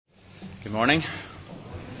Good morning.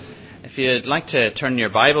 If you'd like to turn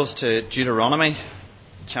your Bibles to Deuteronomy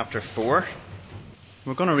chapter 4,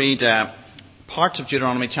 we're going to read parts of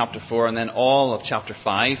Deuteronomy chapter 4 and then all of chapter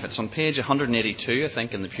 5. It's on page 182, I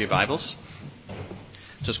think, in the Pew Bibles.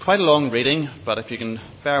 So it's quite a long reading, but if you can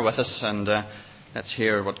bear with us and let's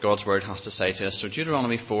hear what God's Word has to say to us. So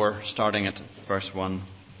Deuteronomy 4, starting at verse 1.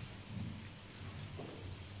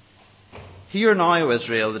 Hear now, O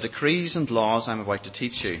Israel, the decrees and laws I am about to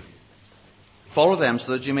teach you. Follow them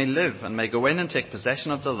so that you may live and may go in and take possession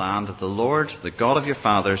of the land that the Lord, the God of your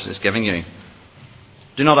fathers, is giving you.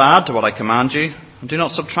 Do not add to what I command you, and do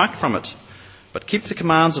not subtract from it, but keep the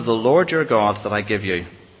commands of the Lord your God that I give you.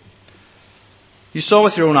 You saw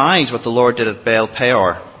with your own eyes what the Lord did at Baal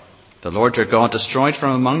Peor. The Lord your God destroyed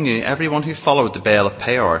from among you everyone who followed the Baal of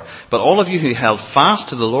Peor, but all of you who held fast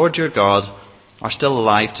to the Lord your God are still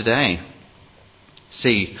alive today.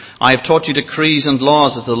 See, I have taught you decrees and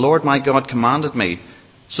laws as the Lord my God commanded me,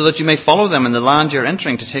 so that you may follow them in the land you are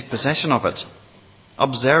entering to take possession of it.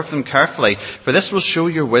 Observe them carefully, for this will show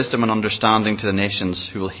your wisdom and understanding to the nations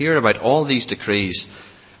who will hear about all these decrees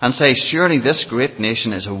and say, surely this great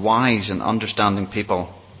nation is a wise and understanding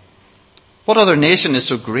people. What other nation is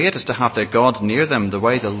so great as to have their gods near them the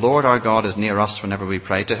way the Lord our God is near us whenever we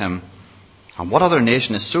pray to him? And what other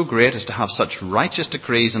nation is so great as to have such righteous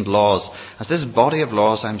decrees and laws as this body of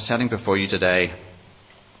laws I am setting before you today?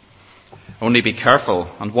 Only be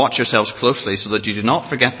careful and watch yourselves closely so that you do not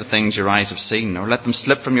forget the things your eyes have seen, or let them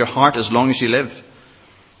slip from your heart as long as you live.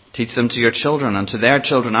 Teach them to your children and to their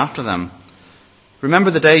children after them.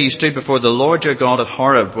 Remember the day you stood before the Lord your God at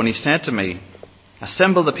Horeb, when he said to me,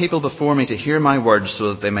 assemble the people before me to hear my words,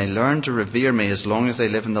 so that they may learn to revere me as long as they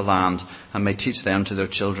live in the land, and may teach them to their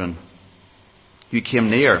children. You came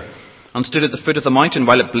near and stood at the foot of the mountain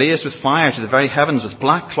while it blazed with fire to the very heavens with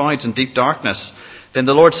black clouds and deep darkness. Then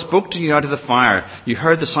the Lord spoke to you out of the fire. You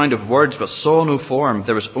heard the sound of words but saw no form.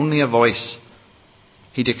 There was only a voice.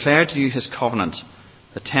 He declared to you his covenant,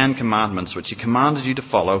 the 10 commandments, which he commanded you to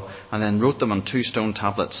follow, and then wrote them on 2 stone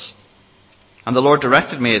tablets. And the Lord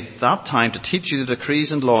directed me at that time to teach you the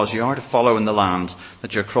decrees and laws you are to follow in the land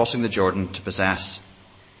that you are crossing the Jordan to possess.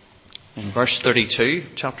 In verse 32,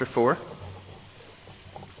 chapter 4.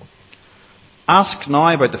 Ask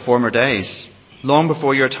now about the former days, long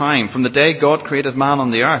before your time, from the day God created man on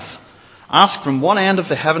the earth. Ask from one end of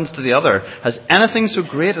the heavens to the other, has anything so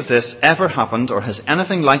great as this ever happened, or has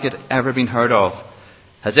anything like it ever been heard of?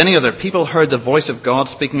 Has any other people heard the voice of God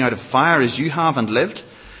speaking out of fire as you have and lived?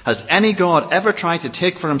 Has any God ever tried to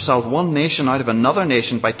take for himself one nation out of another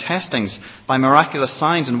nation by testings, by miraculous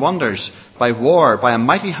signs and wonders, by war, by a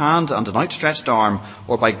mighty hand and an outstretched arm,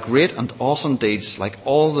 or by great and awesome deeds like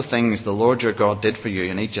all the things the Lord your God did for you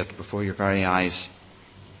in Egypt before your very eyes?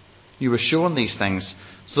 You were shown these things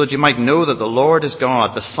so that you might know that the Lord is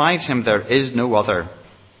God. Besides him there is no other.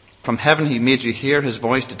 From heaven he made you hear his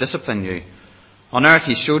voice to discipline you. On earth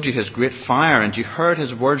he showed you his great fire, and you heard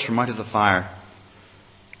his words from out of the fire.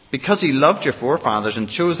 Because he loved your forefathers and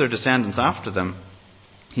chose their descendants after them,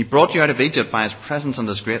 he brought you out of Egypt by his presence and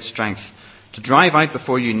his great strength, to drive out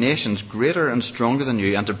before you nations greater and stronger than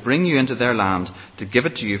you, and to bring you into their land, to give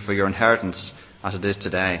it to you for your inheritance, as it is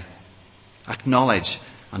today. Acknowledge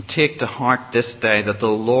and take to heart this day that the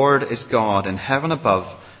Lord is God in heaven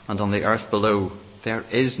above and on the earth below. There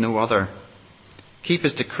is no other. Keep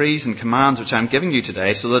his decrees and commands which I am giving you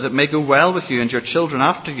today, so that it may go well with you and your children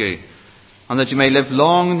after you, and that you may live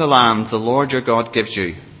long in the land the Lord your God gives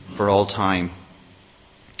you for all time.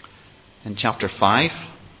 In chapter 5,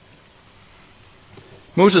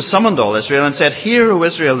 Moses summoned all Israel and said, hear, O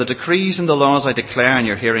Israel, the decrees and the laws I declare in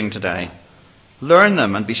your hearing today. Learn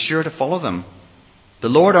them and be sure to follow them. The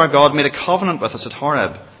Lord our God made a covenant with us at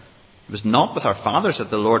Horeb. It was not with our fathers that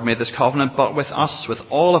the Lord made this covenant, but with us, with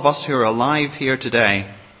all of us who are alive here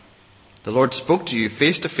today. The Lord spoke to you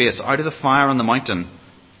face to face out of the fire on the mountain.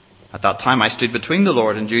 At that time I stood between the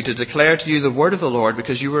Lord and you to declare to you the word of the Lord,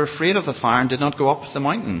 because you were afraid of the fire and did not go up the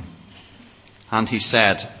mountain. And he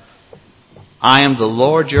said, I am the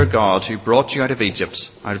Lord your God who brought you out of Egypt,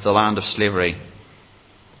 out of the land of slavery.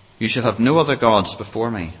 You shall have no other gods before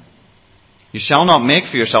me. You shall not make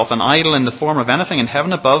for yourself an idol in the form of anything in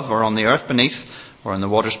heaven above, or on the earth beneath, or in the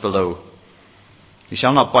waters below. You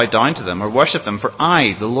shall not bow down to them or worship them, for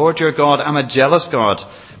I, the Lord your God, am a jealous God,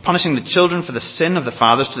 punishing the children for the sin of the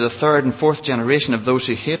fathers to the 3rd and 4th generation of those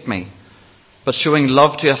who hate me, but showing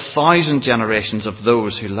love to 1,000 generations of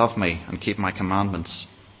those who love me and keep my commandments.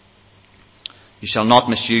 You shall not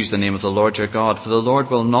misuse the name of the Lord your God, for the Lord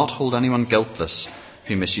will not hold anyone guiltless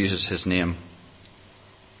who misuses his name.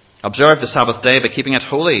 Observe the Sabbath day by keeping it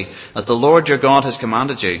holy, as the Lord your God has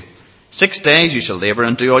commanded you. 6 days you shall labour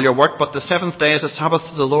and do all your work, but the seventh day is a Sabbath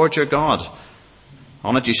to the Lord your God.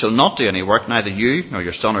 On it you shall not do any work, neither you, nor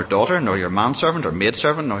your son or daughter, nor your manservant or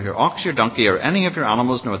maidservant, nor your ox, your donkey, or any of your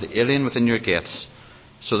animals, nor the alien within your gates,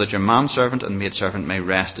 so that your manservant and maidservant may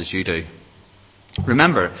rest as you do.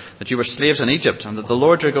 Remember that you were slaves in Egypt, and that the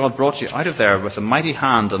Lord your God brought you out of there with a mighty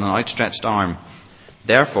hand and an outstretched arm.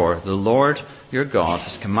 Therefore the Lord your God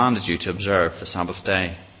has commanded you to observe the Sabbath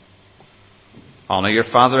day. Honour your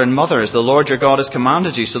father and mother as the Lord your God has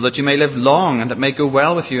commanded you, so that you may live long and it may go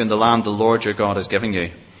well with you in the land the Lord your God is giving you.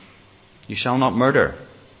 You shall not murder.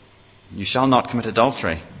 You shall not commit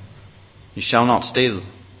adultery. You shall not steal.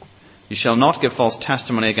 You shall not give false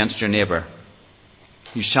testimony against your neighbour.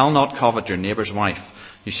 You shall not covet your neighbour's wife.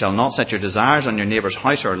 You shall not set your desires on your neighbour's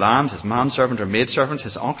house or land, his manservant or maidservant,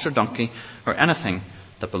 his ox or donkey, or anything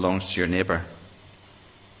that belongs to your neighbour.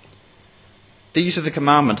 These are the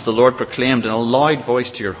commandments the Lord proclaimed in a loud voice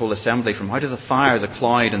to your whole assembly from out of the fire, the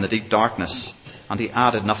cloud, and the deep darkness. And he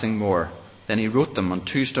added nothing more. Then he wrote them on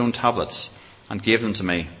 2 stone tablets and gave them to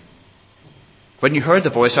me. When you heard the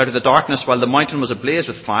voice out of the darkness while the mountain was ablaze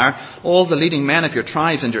with fire, all the leading men of your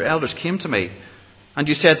tribes and your elders came to me. And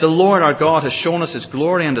you said, the Lord our God has shown us his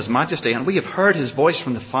glory and his majesty, and we have heard his voice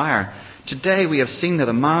from the fire. Today we have seen that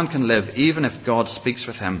a man can live even if God speaks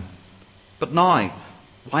with him. But now,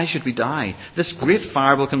 why should we die? This great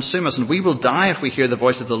fire will consume us, and we will die if we hear the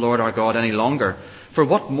voice of the Lord our God any longer. For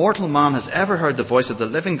what mortal man has ever heard the voice of the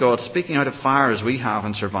living God speaking out of fire as we have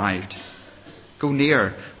and survived? Go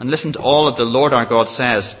near and listen to all that the Lord our God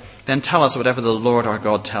says. Then tell us whatever the Lord our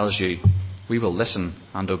God tells you. We will listen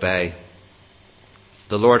and obey.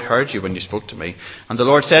 The Lord heard you when you spoke to me. And the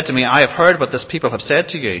Lord said to me, I have heard what this people have said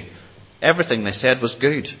to you. Everything they said was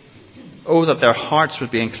good. Oh, that their hearts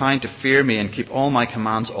would be inclined to fear me and keep all my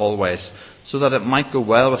commands always, so that it might go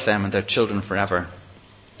well with them and their children forever.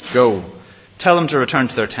 Go, tell them to return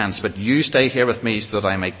to their tents, but you stay here with me so that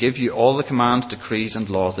I may give you all the commands, decrees and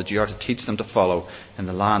laws that you are to teach them to follow in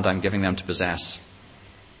the land I am giving them to possess.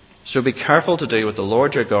 So be careful to do what the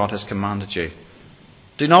Lord your God has commanded you.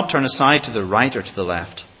 Do not turn aside to the right or to the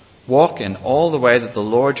left. Walk in all the way that the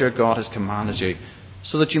Lord your God has commanded you,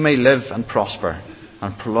 so that you may live and prosper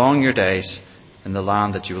and prolong your days in the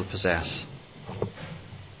land that you will possess.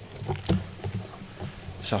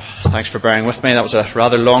 So, thanks for bearing with me. That was a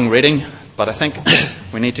rather long reading, but I think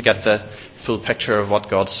we need to get the full picture of what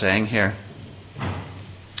God's saying here.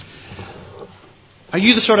 Are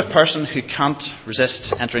you the sort of person who can't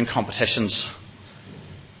resist entering competitions,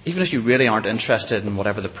 even if you really aren't interested in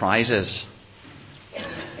whatever the prize is?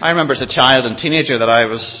 I remember as a child and teenager that I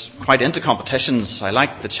was quite into competitions. I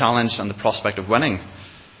liked the challenge and the prospect of winning.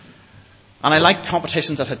 And I liked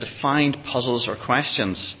competitions that had defined puzzles or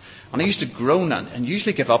questions. And I used to groan and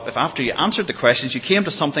usually give up if after you answered the questions you came to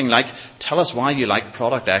something like, tell us why you like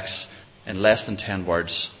product X in less than 10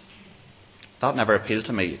 words. That never appealed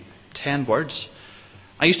to me. 10 words.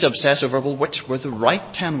 I used to obsess over, well, which were the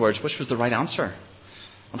right 10 words? Which was the right answer?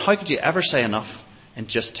 And how could you ever say enough in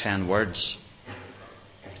just 10 words?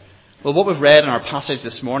 Well, what we've read in our passage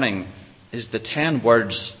this morning is the 10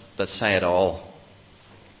 words that say it all.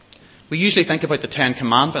 We usually think about the 10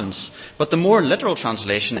 commandments, but the more literal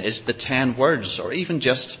translation is the 10 words, or even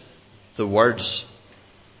just the words.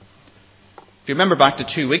 If you remember back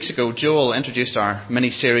to 2 weeks ago, Joel introduced our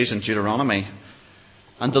mini-series in Deuteronomy.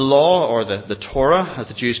 And the law, or the Torah, as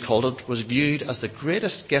the Jews called it, was viewed as the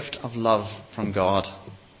greatest gift of love from God.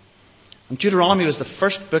 And Deuteronomy was the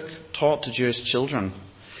first book taught to Jewish children.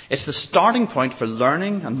 It's the starting point for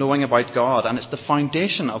learning and knowing about God, and it's the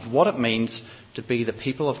foundation of what it means to be the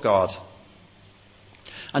people of God.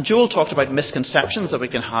 And Joel talked about misconceptions that we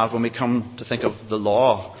can have when we come to think of the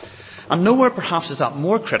law. And nowhere perhaps is that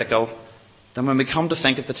more critical than when we come to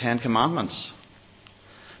think of the 10 Commandments.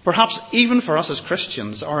 Perhaps even for us as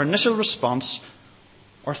Christians, our initial response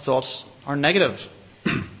or thoughts are negative.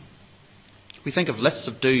 We think of lists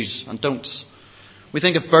of do's and don'ts. We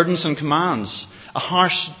think of burdensome commands, a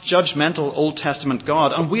harsh, judgmental Old Testament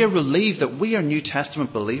God, and we are relieved that we are New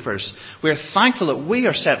Testament believers. We are thankful that we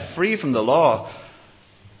are set free from the law,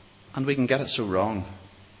 and we can get it so wrong.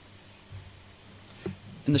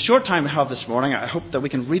 In the short time we have this morning, I hope that we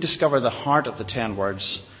can rediscover the heart of the 10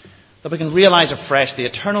 words, that we can realise afresh the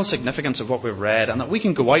eternal significance of what we've read, and that we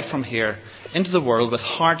can go out from here into the world with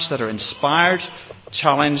hearts that are inspired,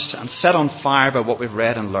 challenged, and set on fire by what we've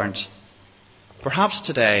read and learnt. Perhaps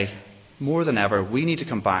today, more than ever, we need to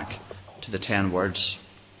come back to the 10 words.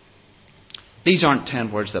 These aren't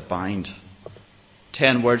 10 words that bind,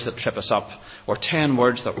 10 words that trip us up, or 10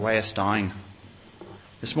 words that weigh us down.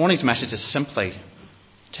 This morning's message is simply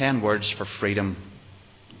 10 words for freedom.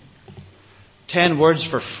 10 words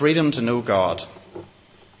for freedom to know God.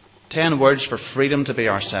 10 words for freedom to be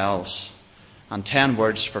ourselves. And 10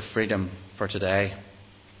 words for freedom for today.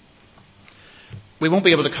 We won't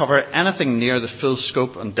be able to cover anything near the full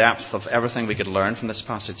scope and depth of everything we could learn from this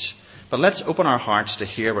passage. But let's open our hearts to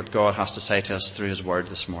hear what God has to say to us through His Word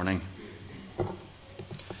this morning.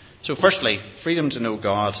 So firstly, freedom to know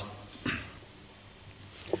God.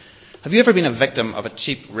 Have you ever been a victim of a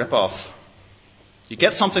cheap rip-off? You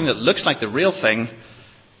get something that looks like the real thing,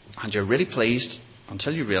 and you're really pleased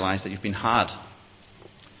until you realise that you've been had.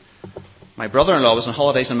 My brother-in-law was on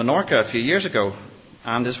holidays in Menorca a few years ago,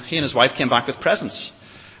 and he and his wife came back with presents.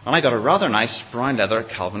 And I got a rather nice brown leather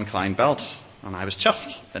Calvin Klein belt, and I was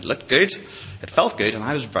chuffed. It looked good, it felt good, and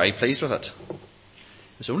I was very pleased with it. It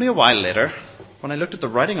was only a while later, when I looked at the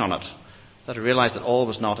writing on it, that I realised that all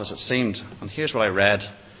was not as it seemed. And here's what I read.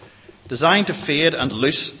 Designed to fade and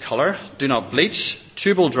loose colour, do not bleach,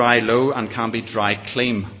 tubal dry low and can be dry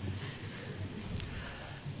clean.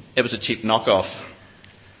 It was a cheap knockoff.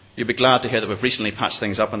 You'll be glad to hear that we've recently patched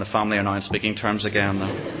things up and the family are now in speaking terms again,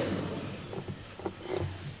 though.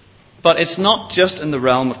 But it's not just in the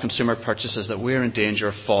realm of consumer purchases that we're in danger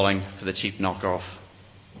of falling for the cheap knockoff.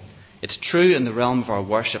 It's true in the realm of our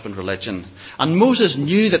worship and religion. And Moses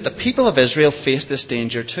knew that the people of Israel faced this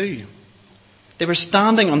danger too. They were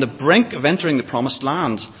standing on the brink of entering the promised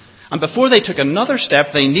land. And before they took another step,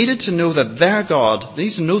 they needed to know that their God, they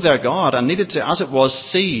needed to know their God and needed to, as it was,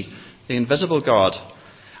 see the invisible God.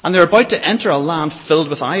 And they were about to enter a land filled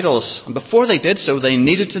with idols. And before they did so, they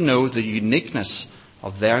needed to know the uniqueness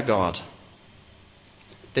of their God.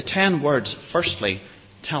 The 10 words, firstly,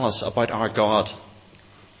 tell us about our God.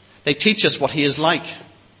 They teach us what He is like.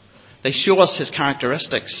 They show us His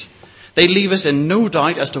characteristics. They leave us in no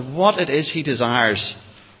doubt as to what it is He desires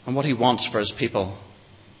and what He wants for His people.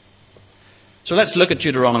 So let's look at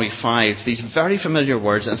Deuteronomy 5, these very familiar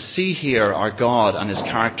words, and see here our God and His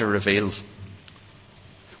character revealed.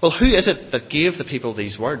 Well, who is it that gave the people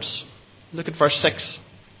these words? Look at verse 6.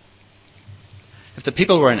 If the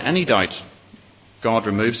people were in any doubt, God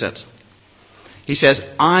removes it. He says,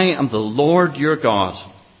 I am the Lord your God,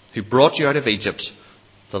 who brought you out of Egypt,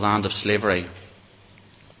 the land of slavery.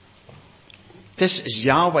 This is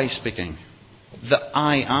Yahweh speaking. The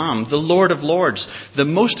I am, the Lord of lords, the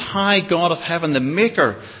most high God of heaven, the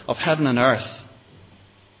maker of heaven and earth.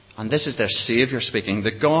 And this is their Saviour speaking,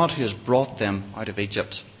 the God who has brought them out of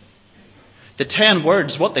Egypt. The 10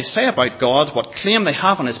 words, what they say about God, what claim they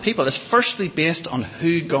have on His people, is firstly based on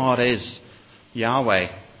who God is, Yahweh.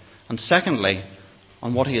 And secondly,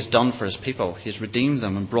 on what He has done for His people. He has redeemed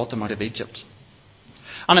them and brought them out of Egypt.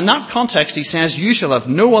 And in that context, He says, you shall have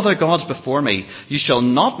no other gods before me. You shall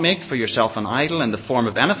not make for yourself an idol in the form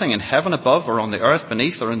of anything in heaven above or on the earth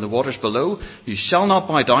beneath or in the waters below. You shall not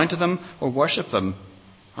bow down to them or worship them.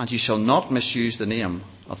 And you shall not misuse the name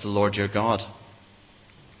of the Lord your God.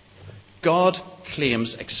 God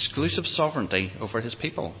claims exclusive sovereignty over His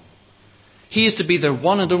people. He is to be their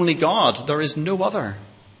one and only God. There is no other.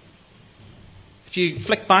 If you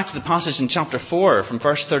flick back to the passage in chapter 4 from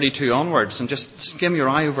verse 32 onwards and just skim your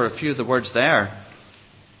eye over a few of the words there,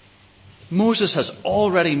 Moses has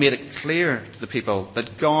already made it clear to the people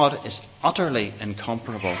that God is utterly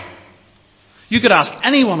incomparable. You could ask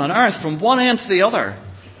anyone on earth from one end to the other,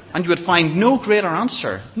 and you would find no greater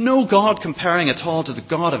answer, no God comparing at all to the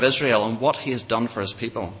God of Israel and what He has done for His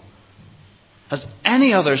people. Has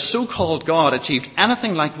any other so-called God achieved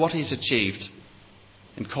anything like what He's achieved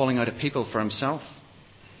in calling out a people for Himself?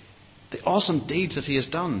 The awesome deeds that He has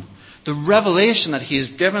done, the revelation that He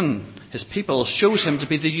has given His people shows Him to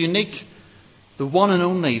be the unique, the one and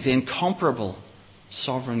only, the incomparable,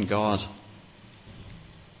 sovereign God.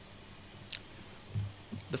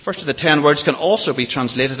 The first of the 10 words can also be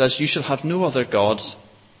translated as, you shall have no other gods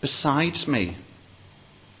besides me.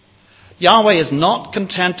 Yahweh is not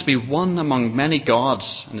content to be one among many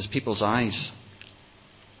gods in His people's eyes.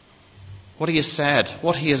 What He has said,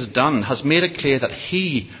 what He has done, has made it clear that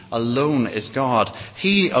He alone is God.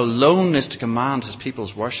 He alone is to command His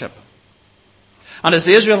people's worship. And as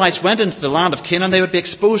the Israelites went into the land of Canaan, they would be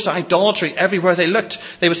exposed to idolatry everywhere they looked.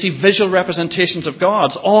 They would see visual representations of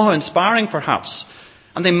gods, awe-inspiring perhaps.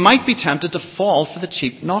 And they might be tempted to fall for the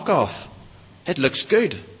cheap knockoff. It looks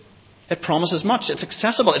good. It promises much. It's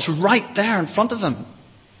accessible. It's right there in front of them.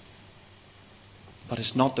 But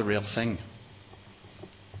it's not the real thing.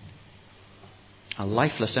 A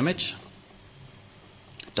lifeless image.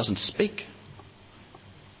 It doesn't speak.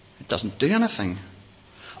 It doesn't do anything.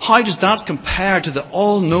 How does that compare to the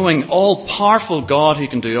all-knowing, all-powerful God who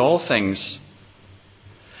can do all things?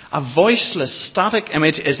 A voiceless, static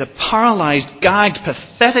image is a paralyzed, gagged,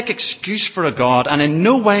 pathetic excuse for a God, and in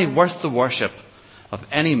no way worth the worship of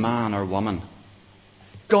any man or woman.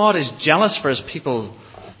 God is jealous for his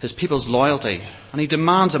people's loyalty, and he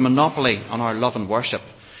demands a monopoly on our love and worship.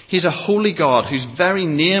 He's a holy God whose very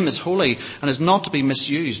name is holy and is not to be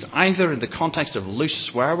misused, either in the context of loose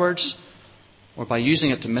swear words or by using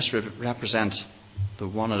it to misrepresent the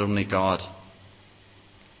one and only God.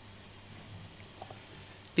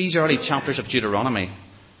 These early chapters of Deuteronomy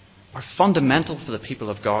are fundamental for the people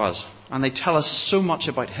of God, and they tell us so much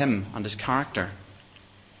about him and his character.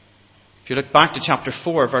 If you look back to chapter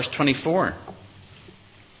 4, verse 24,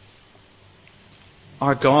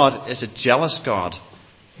 our God is a jealous God,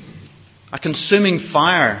 a consuming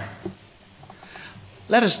fire.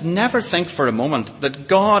 Let us never think for a moment that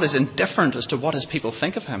God is indifferent as to what his people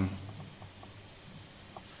think of him.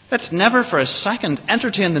 Let's never for a second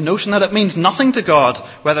entertain the notion that it means nothing to God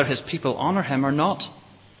whether his people honour him or not.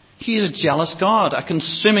 He is a jealous God, a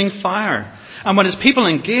consuming fire. And when his people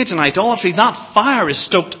engage in idolatry, that fire is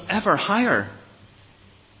stoked ever higher.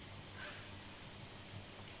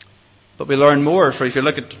 But we learn more, for if you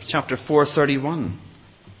look at chapter 4:31,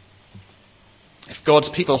 if God's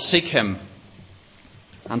people seek him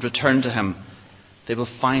and return to him, they will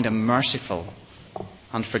find a merciful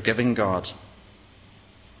and forgiving God.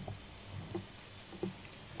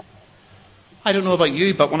 I don't know about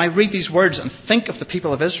you, but when I read these words and think of the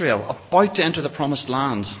people of Israel about to enter the promised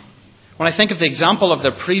land, when I think of the example of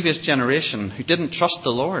their previous generation who didn't trust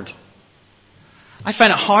the Lord, I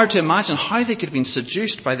find it hard to imagine how they could have been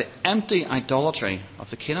seduced by the empty idolatry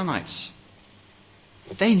of the Canaanites.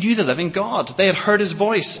 They knew the living God. They had heard his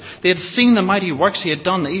voice. They had seen the mighty works he had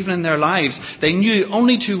done even in their lives. They knew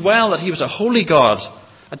only too well that he was a holy God,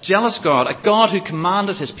 a jealous God, a God who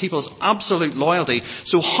commanded his people's absolute loyalty.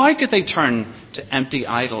 So how could they turn to empty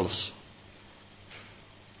idols?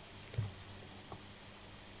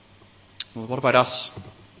 Well, what about us?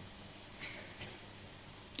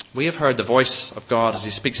 We have heard the voice of God as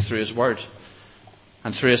he speaks through his word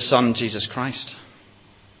and through his Son, Jesus Christ.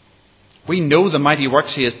 We know the mighty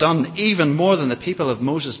works he has done, even more than the people of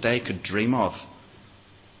Moses' day could dream of.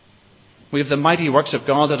 We have the mighty works of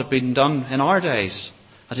God that have been done in our days,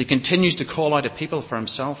 as he continues to call out a people for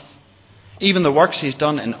himself. Even the works he's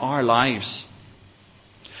done in our lives.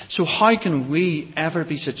 So how can we ever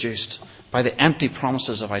be seduced by the empty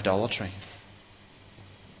promises of idolatry?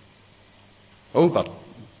 Oh, but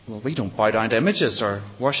we don't bow down to images or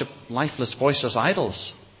worship lifeless, voiceless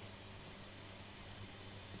idols.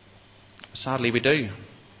 Sadly, we do.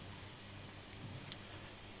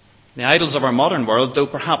 The idols of our modern world, though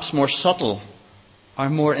perhaps more subtle, are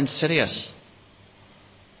more insidious.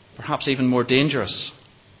 Perhaps even more dangerous.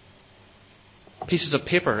 Pieces of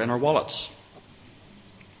paper in our wallets.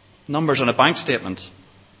 Numbers on a bank statement.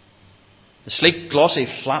 The sleek, glossy,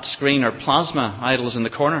 flat screen or plasma idols in the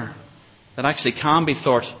corner that actually can be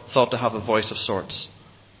thought to have a voice of sorts.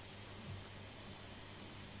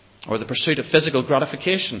 Or the pursuit of physical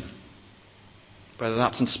gratification, whether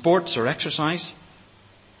that's in sports or exercise,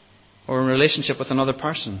 or in relationship with another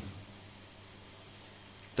person.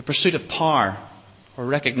 The pursuit of power or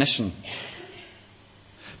recognition.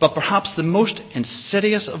 But perhaps the most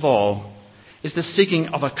insidious of all is the seeking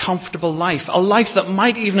of a comfortable life. A life that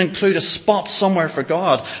might even include a spot somewhere for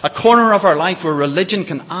God. A corner of our life where religion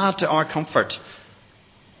can add to our comfort.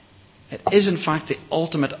 It is in fact the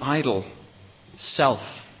ultimate idol, self,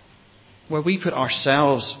 where we put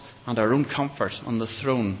ourselves and our own comfort on the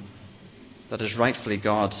throne that is rightfully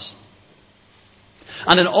God's.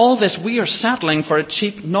 And in all this, we are settling for a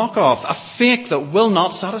cheap knockoff, a fake that will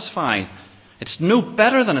not satisfy. It's no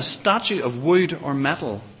better than a statue of wood or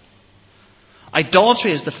metal.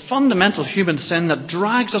 Idolatry is the fundamental human sin that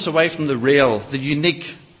drags us away from the real, the unique,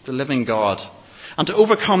 the living God. And to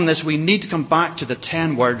overcome this, we need to come back to the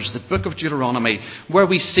 10 words, the book of Deuteronomy, where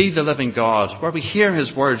we see the living God, where we hear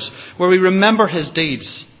his words, where we remember his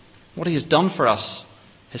deeds, what he has done for us,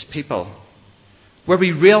 his people. Where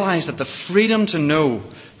we realize that the freedom to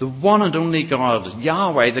know the one and only God,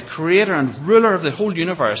 Yahweh, the creator and ruler of the whole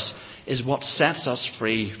universe, is what sets us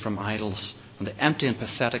free from idols and the empty and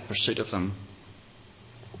pathetic pursuit of them.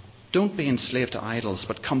 Don't be enslaved to idols,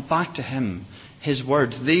 but come back to him, his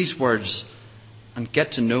words, these words, and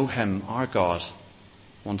get to know him, our God,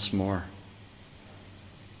 once more.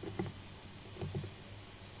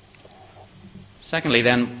 Secondly,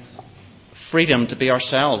 then, freedom to be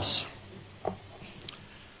ourselves.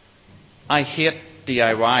 I hate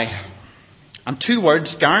DIY. And 2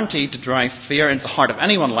 words guaranteed to drive fear into the heart of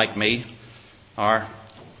anyone like me are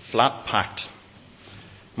flat packed.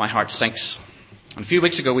 My heart sinks. And a few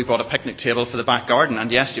weeks ago we bought a picnic table for the back garden,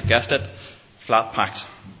 and yes, you've guessed it, flat packed.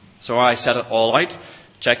 So I set it all out,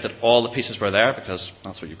 checked that all the pieces were there, because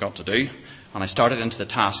that's what you've got to do, and I started into the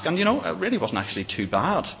task. And it really wasn't actually too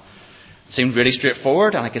bad. It seemed really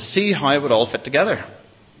straightforward, and I could see how it would all fit together.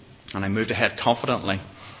 And I moved ahead confidently.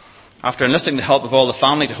 After enlisting the help of all the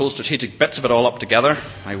family to hold strategic bits of it all up together,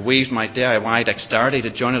 I weaved my DIY dexterity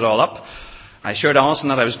to join it all up. I assured Alison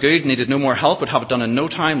that I was good, needed no more help, would have it done in no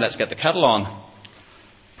time, let's get the kettle on.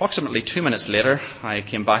 Approximately 2 minutes later, I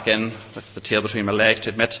came back in with the tail between my legs to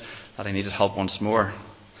admit that I needed help once more,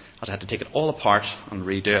 as I had to take it all apart and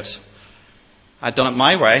redo it. I'd done it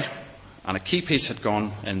my way, and a key piece had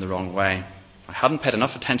gone in the wrong way. I hadn't paid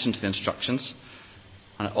enough attention to the instructions,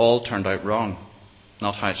 and it all turned out wrong,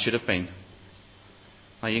 not how it should have been.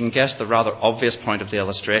 Now you can guess the rather obvious point of the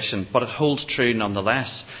illustration, but it holds true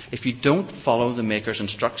nonetheless. If you don't follow the Maker's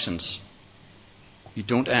instructions, you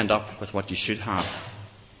don't end up with what you should have.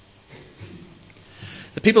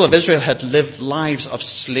 The people of Israel had lived lives of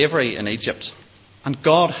slavery in Egypt, and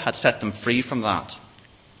God had set them free from that.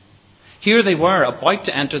 Here they were, about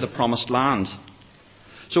to enter the promised land.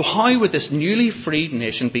 So how would this newly freed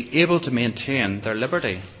nation be able to maintain their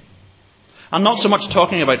liberty? I'm not so much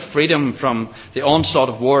talking about freedom from the onslaught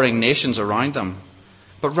of warring nations around them,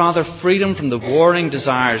 but rather freedom from the warring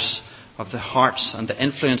desires of the hearts and the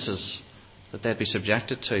influences that they'd be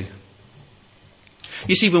subjected to.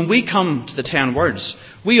 You see, when we come to the 10 words,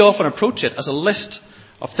 we often approach it as a list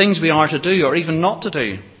of things we are to do or even not to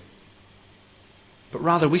do. But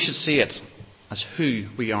rather we should see it as who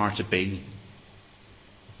we are to be.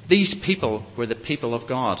 These people were the people of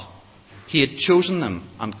God. He had chosen them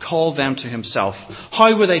and called them to himself.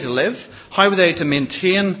 How were they to live? How were they to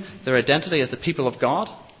maintain their identity as the people of God?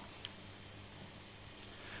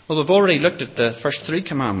 Well, we've already looked at the first 3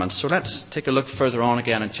 commandments, so let's take a look further on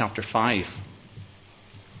again in chapter 5.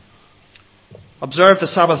 Observe the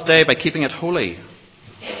Sabbath day by keeping it holy,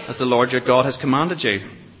 as the Lord your God has commanded you.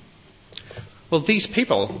 Well, these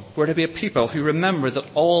people were to be a people who remember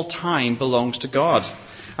that all time belongs to God,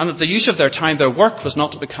 and that the use of their time, their work, was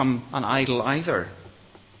not to become an idol either.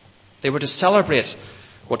 They were to celebrate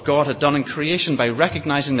what God had done in creation by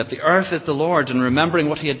recognizing that the earth is the Lord's and remembering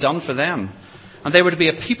what he had done for them. And they were to be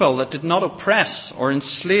a people that did not oppress or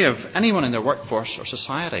enslave anyone in their workforce or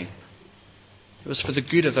society. It was for the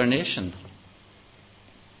good of their nation.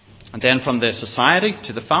 And then from the society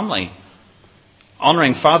to the family,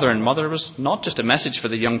 honouring father and mother was not just a message for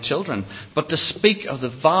the young children, but to speak of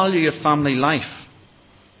the value of family life,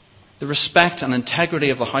 the respect and integrity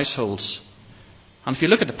of the households. And if you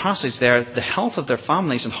look at the passage there, the health of their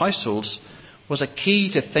families and households was a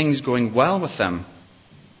key to things going well with them.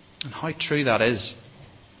 And how true that is.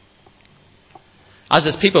 As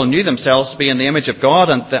these people knew themselves to be in the image of God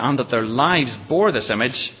and that their lives bore this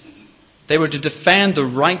image, they were to defend the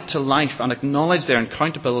right to life and acknowledge their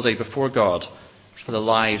accountability before God for the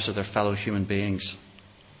lives of their fellow human beings.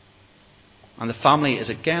 And the family is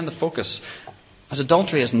again the focus, as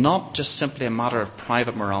adultery is not just simply a matter of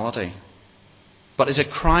private morality, but is a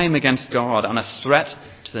crime against God and a threat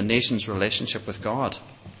to the nation's relationship with God.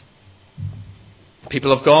 The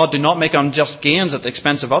people of God do not make unjust gains at the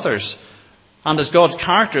expense of others. And as God's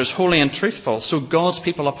character is holy and truthful, so God's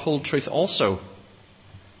people uphold truth also.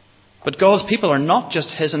 But God's people are not just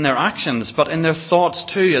his in their actions, but in their thoughts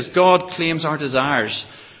too, as God claims our desires.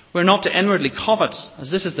 We're not to inwardly covet, as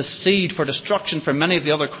this is the seed for destruction for many of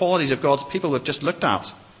the other qualities of God's people we've just looked at,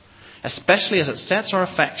 especially as it sets our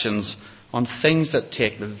affections on things that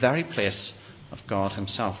take the very place of God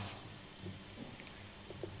himself.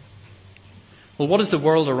 Well, what is the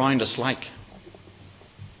world around us like?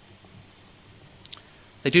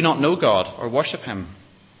 They do not know God or worship him.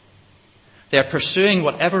 They are pursuing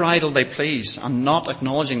whatever idol they please and not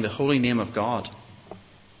acknowledging the holy name of God.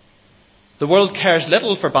 The world cares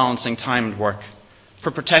little for balancing time and work,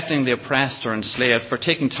 for protecting the oppressed or enslaved, for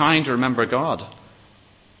taking time to remember God.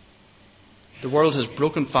 The world has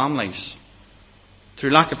broken families through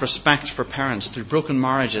lack of respect for parents, through broken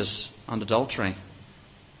marriages and adultery.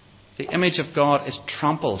 The image of God is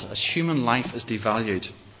trampled as human life is devalued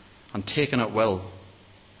and taken at will.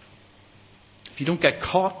 If you don't get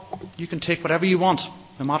caught, you can take whatever you want,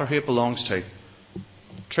 no matter who it belongs to.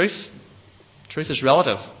 Truth is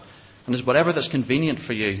relative and is whatever that's convenient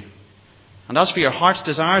for you. And as for your heart's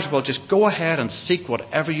desires, well, just go ahead and seek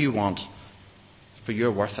whatever you want, for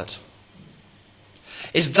you're worth it.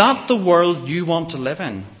 Is that the world you want to live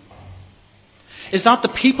in? Is that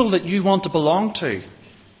the people that you want to belong to?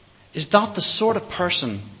 Is that the sort of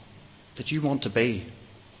person that you want to be?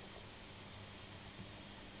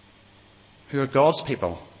 Who are God's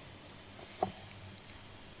people?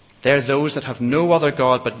 They're those that have no other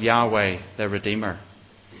God but Yahweh, their Redeemer.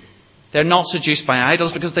 They're not seduced by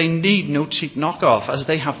idols because they need no cheap knockoff, as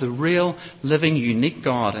they have the real, living, unique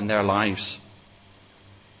God in their lives.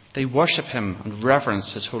 They worship him and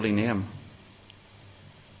reverence his holy name.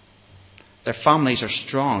 Their families are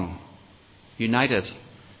strong, united.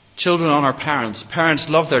 Children honour parents. Parents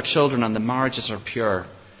love their children, and the marriages are pure.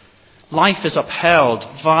 Life is upheld,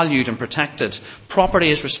 valued and protected.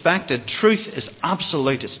 Property is respected. Truth is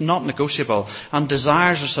absolute. It's not negotiable. And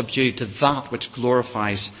desires are subdued to that which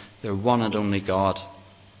glorifies their one and only God.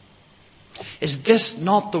 Is this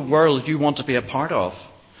not the world you want to be a part of?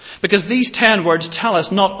 Because these 10 words tell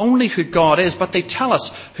us not only who God is, but they tell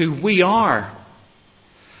us who we are.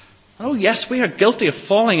 Oh yes, we are guilty of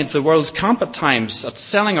falling into the world's camp at times, at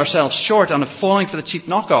selling ourselves short and of falling for the cheap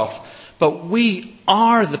knockoff. But we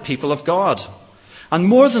are the people of God. And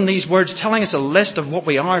more than these words telling us a list of what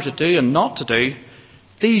we are to do and not to do,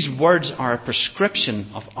 these words are a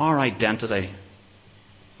prescription of our identity.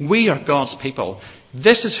 We are God's people.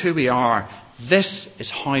 This is who we are. This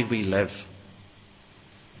is how we live.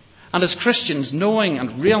 And as Christians, knowing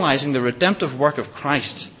and realizing the redemptive work of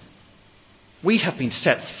Christ, we have been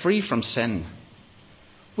set free from sin.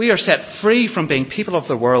 We are set free from being people of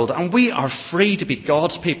the world, and we are free to be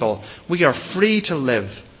God's people. We are free to live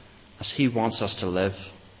as he wants us to live.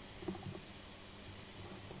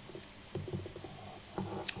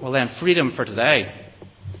 Well then, freedom for today.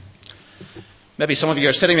 Maybe some of you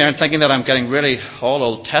are sitting there and thinking that I'm getting really all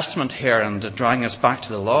Old Testament here and drawing us back to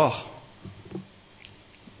the law.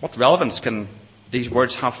 What relevance can these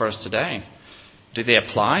words have for us today? Do they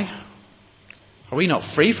apply? Are we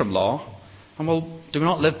not free from law? And do we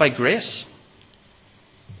not live by grace?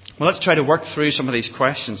 Well, let's try to work through some of these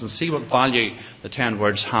questions and see what value the 10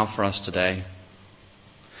 words have for us today.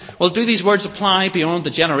 Well, do these words apply beyond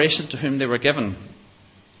the generation to whom they were given?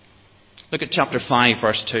 Look at chapter 5,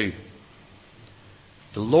 verse 2.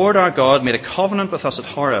 The Lord our God made a covenant with us at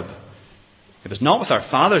Horeb. It was not with our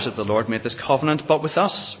fathers that the Lord made this covenant, but with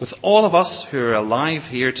us, with all of us who are alive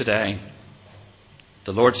here today.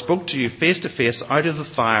 The Lord spoke to you face to face out of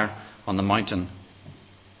the fire on the mountain.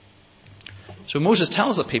 So Moses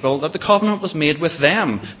tells the people that the covenant was made with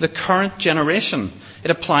them, the current generation.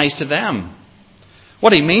 It applies to them.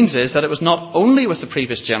 What he means is that it was not only with the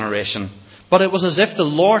previous generation, but it was as if the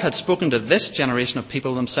Lord had spoken to this generation of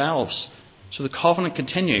people themselves. So the covenant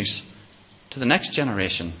continues to the next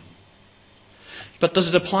generation. But does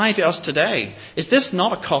it apply to us today? Is this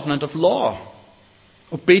not a covenant of law?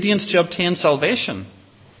 Obedience to obtain salvation?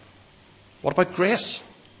 What about grace?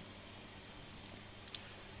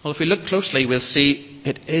 Well, if we look closely, we'll see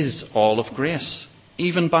it is all of grace.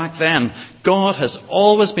 Even back then, God has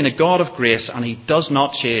always been a God of grace, and he does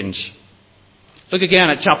not change. Look again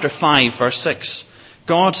at chapter 5, verse 6.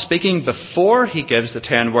 God, speaking before he gives the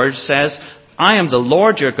 10 words, says, I am the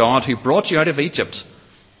Lord your God who brought you out of Egypt,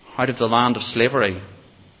 out of the land of slavery.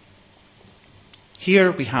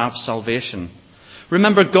 Here we have salvation.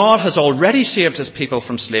 Remember, God has already saved his people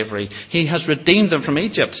from slavery. He has redeemed them from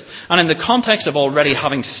Egypt. And in the context of already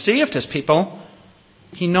having saved his people,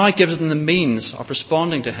 he now gives them the means of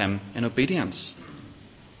responding to him in obedience.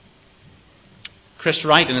 Chris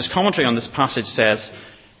Wright, in his commentary on this passage, says,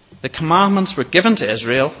 the commandments were given to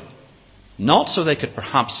Israel not so they could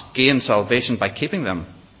perhaps gain salvation by keeping them,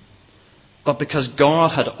 but because God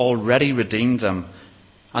had already redeemed them,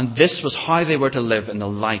 and this was how they were to live in the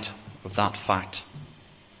light of that fact.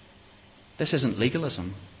 This isn't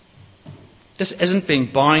legalism. This isn't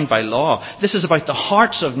being bound by law. This is about the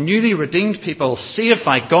hearts of newly redeemed people saved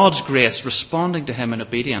by God's grace, responding to him in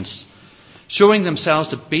obedience, showing themselves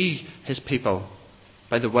to be his people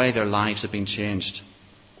by the way their lives have been changed.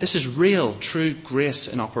 This is real, true grace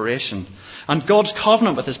in operation. And God's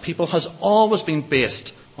covenant with his people has always been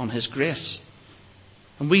based on his grace.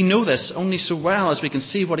 And we know this only so well as we can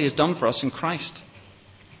see what he has done for us in Christ.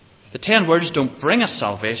 The 10 words don't bring us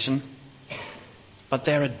salvation, but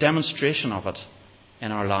they're a demonstration of it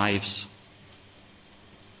in our lives.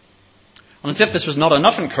 And as if this was not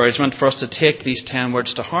enough encouragement for us to take these 10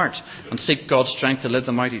 words to heart and seek God's strength to live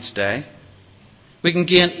them out each day, we can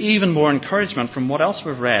gain even more encouragement from what else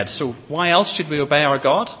we've read. So why else should we obey our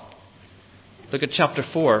God? Look at chapter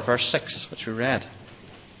 4, verse 6, which we read.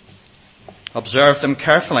 Observe them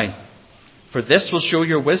carefully, for this will show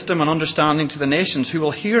your wisdom and understanding to the nations, who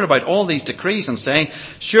will hear about all these decrees and say,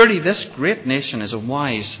 surely this great nation is a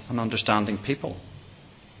wise and understanding people.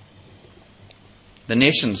 The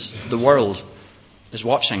nations, the world, is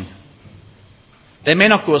watching. They may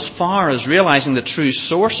not go as far as realizing the true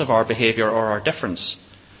source of our behaviour or our difference,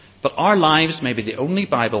 but our lives may be the only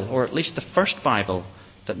Bible, or at least the first Bible,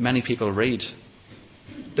 that many people read.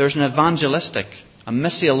 There's an evangelistic, a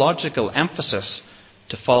missiological emphasis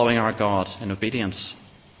to following our God in obedience.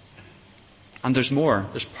 And there's more.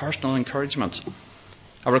 There's personal encouragement.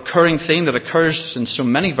 A recurring theme that occurs in so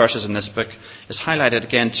many verses in this book is highlighted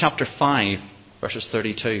again, chapter 5, verses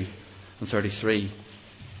 32 and 33.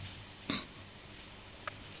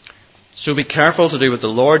 So be careful to do what the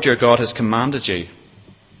Lord your God has commanded you.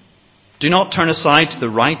 Do not turn aside to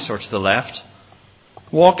the right or to the left.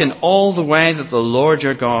 Walk in all the way that the Lord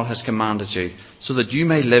your God has commanded you, so that you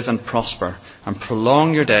may live and prosper and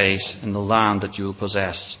prolong your days in the land that you will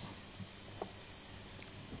possess.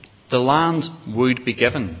 The land would be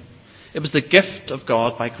given. It was the gift of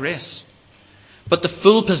God by grace. But the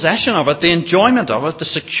full possession of it, the enjoyment of it, the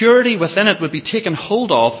security within it would be taken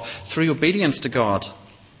hold of through obedience to God.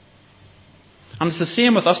 And it's the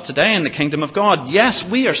same with us today in the kingdom of God. Yes,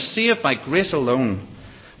 we are saved by grace alone.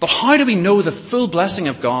 But how do we know the full blessing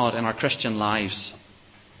of God in our Christian lives?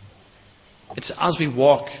 It's as we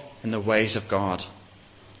walk in the ways of God.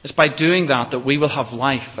 It's by doing that we will have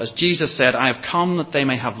life. As Jesus said, I have come that they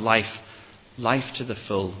may have life, life to the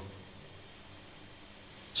full.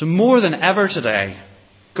 So more than ever today,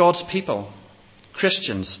 God's people,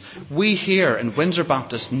 Christians, we here in Windsor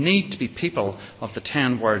Baptist need to be people of the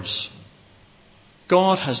 10 words.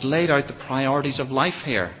 God has laid out the priorities of life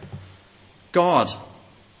here. God,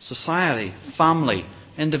 society, family,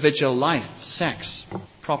 individual life, sex,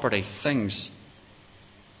 property, things.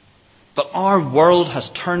 But our world has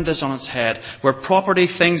turned this on its head, where property,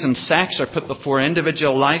 things and sex are put before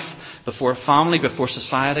individual life, before family, before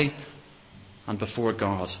society, and before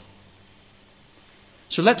God.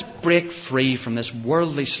 So let's break free from this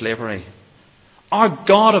worldly slavery. Our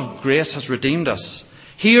God of grace has redeemed us.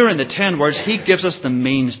 Here in the 10 words, He gives us the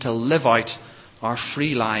means to live out our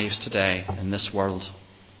free lives today in this world.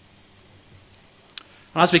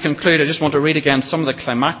 And as we conclude, I just want to read again some of the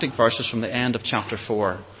climactic verses from the end of chapter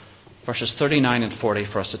 4. Verses 39 and 40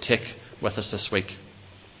 for us to take with us this week.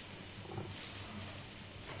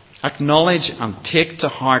 Acknowledge and take to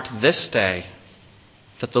heart this day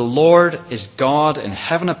that the Lord is God in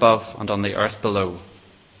heaven above and on the earth below.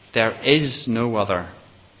 There is no other.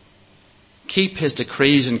 Keep His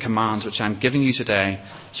decrees and commands which I am giving you today,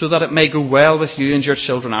 so that it may go well with you and your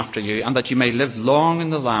children after you, and that you may live long in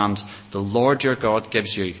the land the Lord your God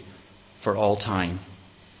gives you for all time.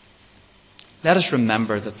 Let us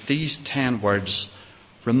remember that these 10 words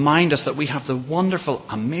remind us that we have the wonderful,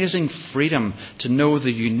 amazing freedom to know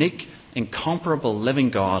the unique, incomparable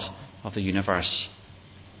living God of the universe.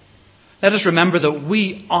 Let us remember that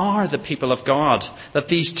we are the people of God, that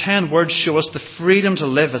these 10 words show us the freedom to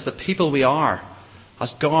live as the people we are,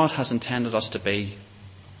 as God has intended us to be.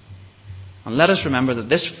 And let us remember that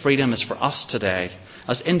this freedom is for us today,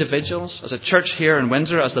 as individuals, as a church here in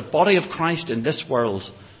Windsor, as the body of Christ in this world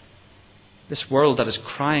that is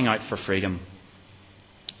crying out for freedom.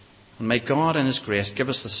 And may God in His grace give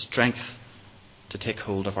us the strength to take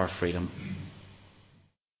hold of our freedom.